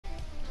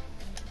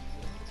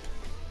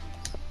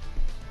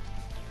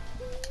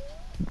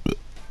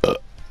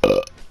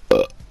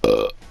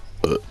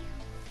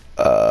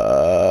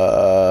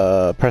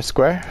Press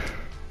square.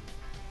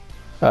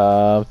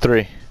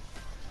 3.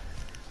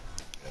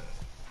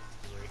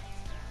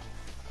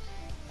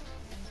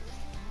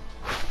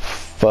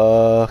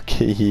 Fuck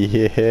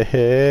yeah.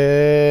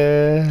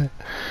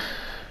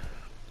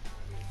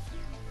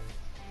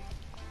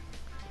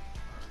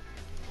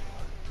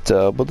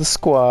 Double the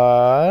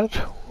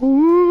squad.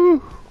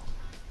 Woo.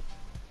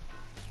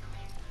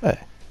 Hey,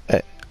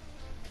 hey.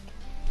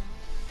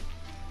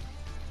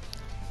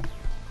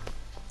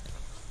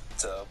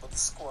 Double the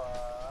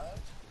squad.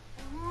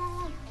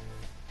 Woo.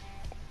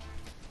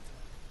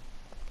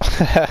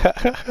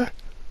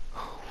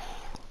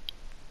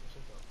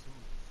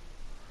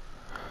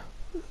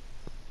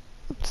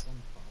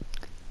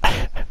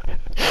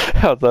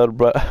 I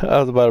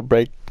was about to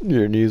break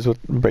your news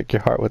break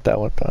your heart with that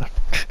one time.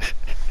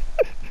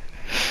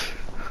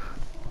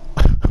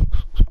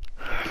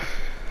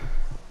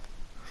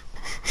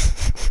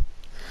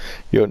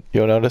 You'll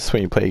notice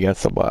when you play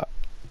against a bot.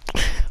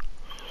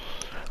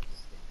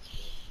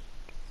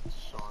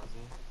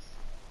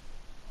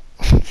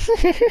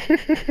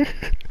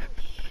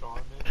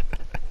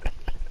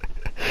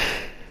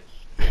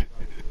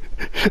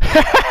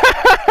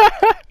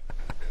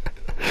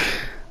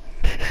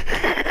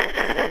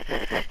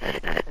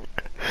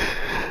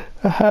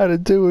 I had to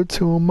do it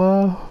to him,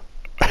 Ma.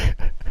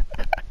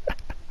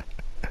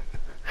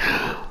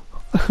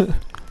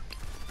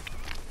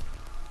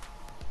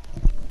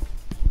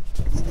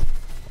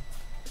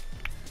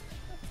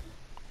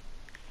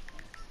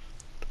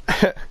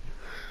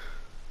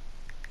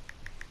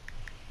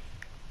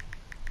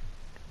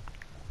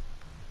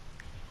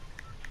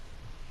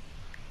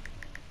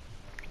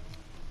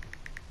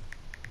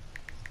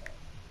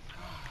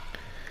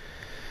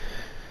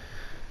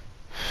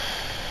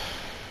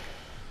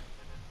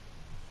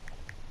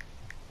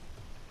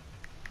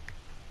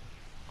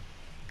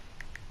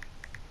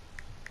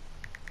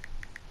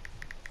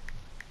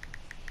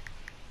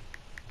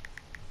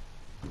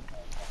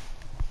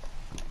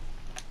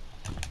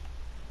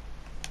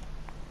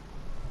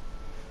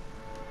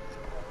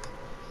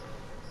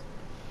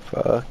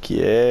 Fuck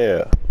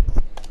yeah.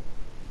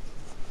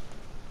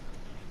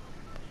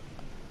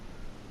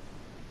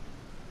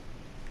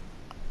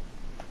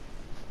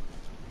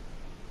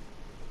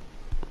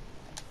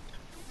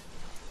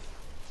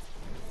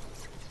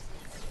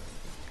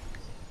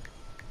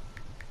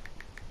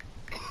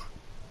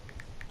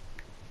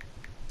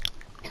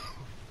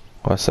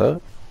 What's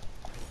up?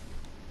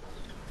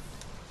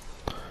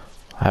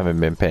 I haven't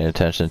been paying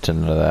attention to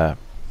none of that.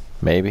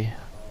 Maybe.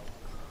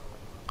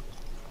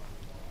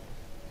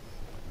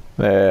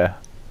 Yeah.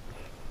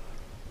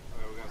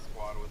 Okay, we got a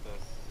squad with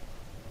us.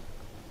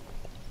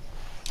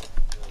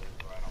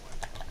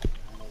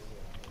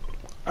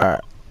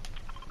 Alright.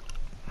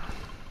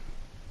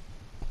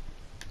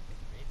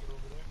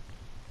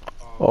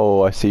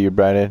 Oh, I see you,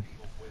 Brandon.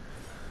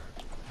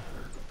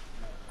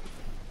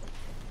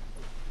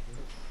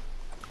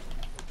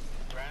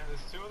 Brandon,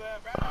 there's 2 of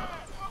them. Brandon!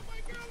 Oh my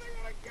god, they're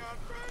gonna gun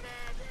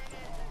Brandon!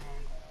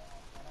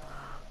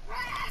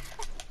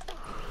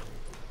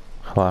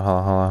 Hold on, hold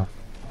on, hold on.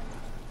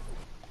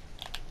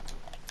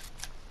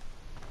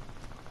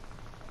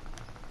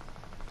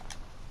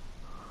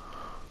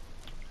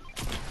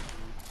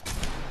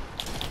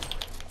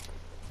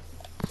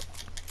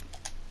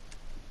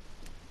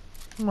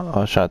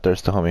 Oh, shot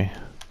thirst the homie.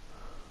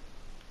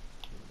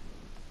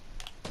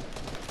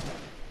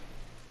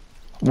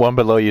 One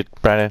below you,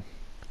 Brandon.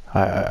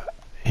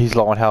 He's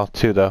low on health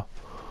too, though.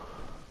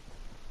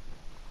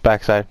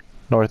 Backside,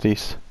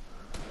 northeast.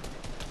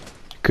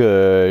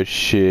 Good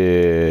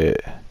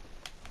shit.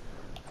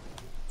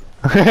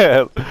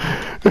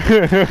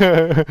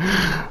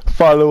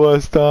 Follow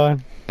us,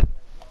 Don.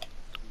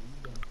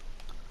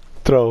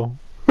 Throw.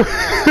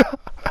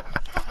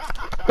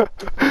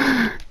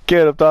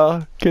 Get him,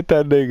 dog. Get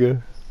that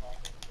nigga.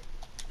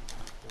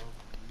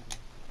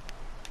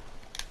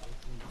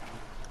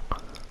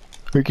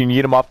 We can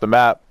eat him off the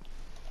map.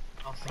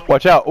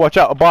 Watch out,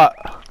 a bot.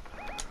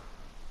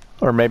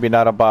 Or maybe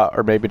not a bot,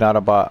 or maybe not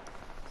a bot.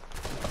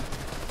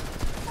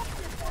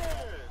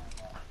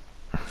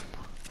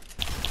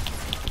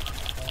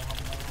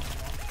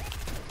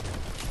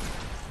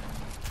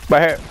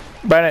 Right here,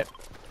 Brandon.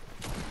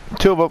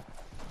 2 of them.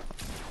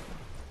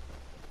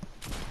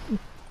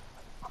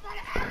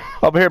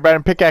 Over here,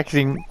 Brandon,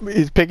 pickaxing.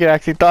 He's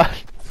pickaxing thought.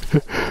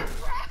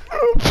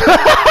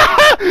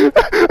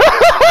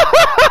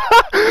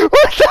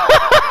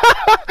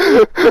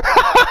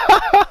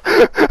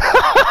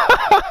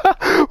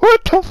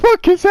 What the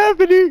fuck is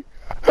happening?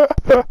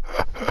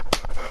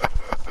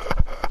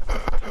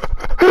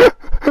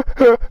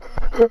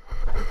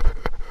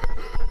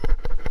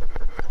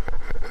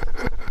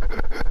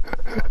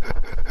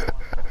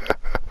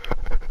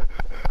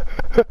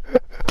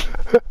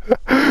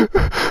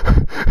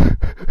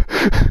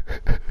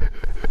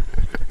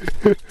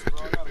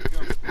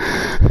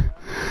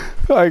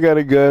 I got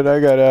a gun, I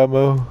got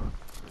ammo.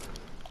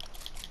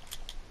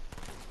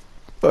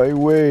 Like,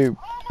 wait.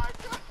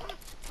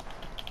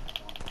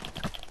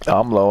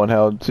 I'm low on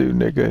health too,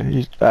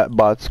 nigga. That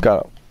bot's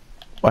got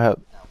my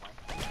health.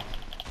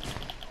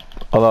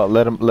 Hold on,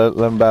 let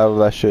him battle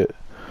that shit.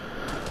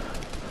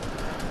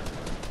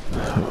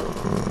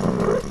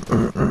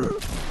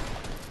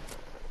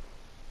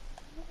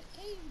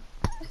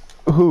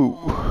 Who?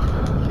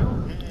 Kill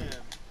him.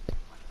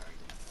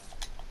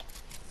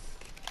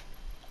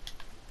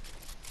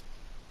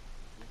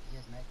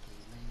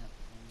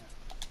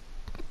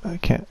 I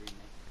can't.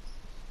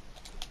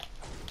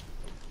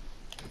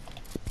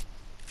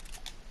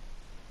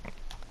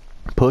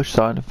 Push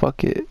sign,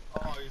 fuck it.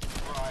 Oh, he's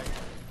crying.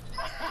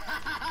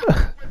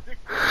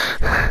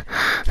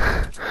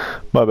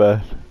 My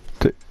bad.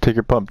 Take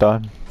your pump,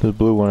 Don. There's a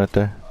blue one right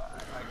there.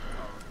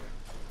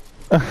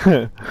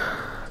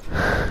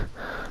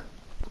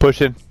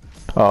 Pushing.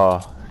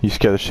 Oh, you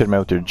scared the shit out of me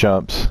with your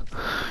jumps.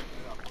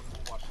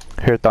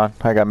 Here, Don.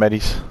 I got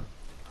medis.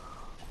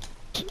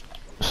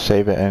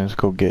 Save it and let's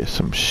go get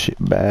some shit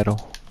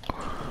battle.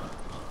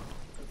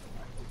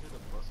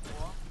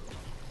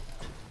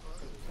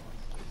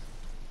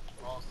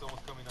 Oh,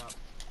 someone's coming up.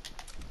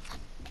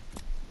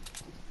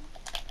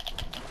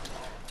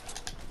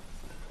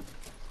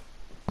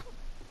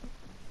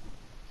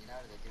 Get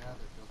out of there,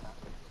 Bill.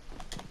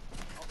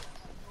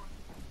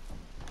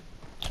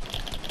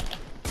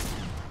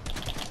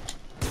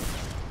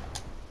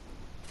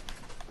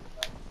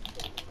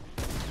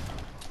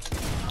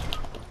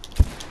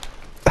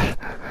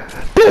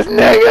 This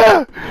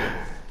nigga!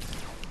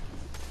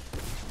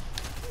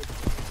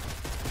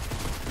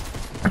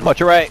 Watch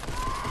your right.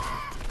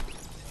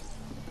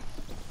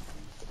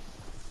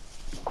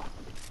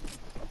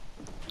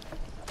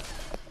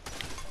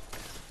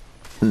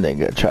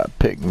 Nigga try to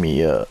pick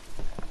me up.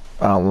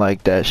 I don't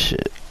like that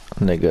shit.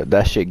 Nigga,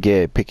 that shit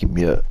gay picking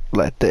me up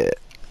like that.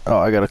 Oh,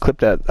 I gotta clip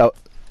that out.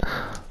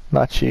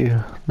 Not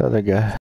you, the other guy.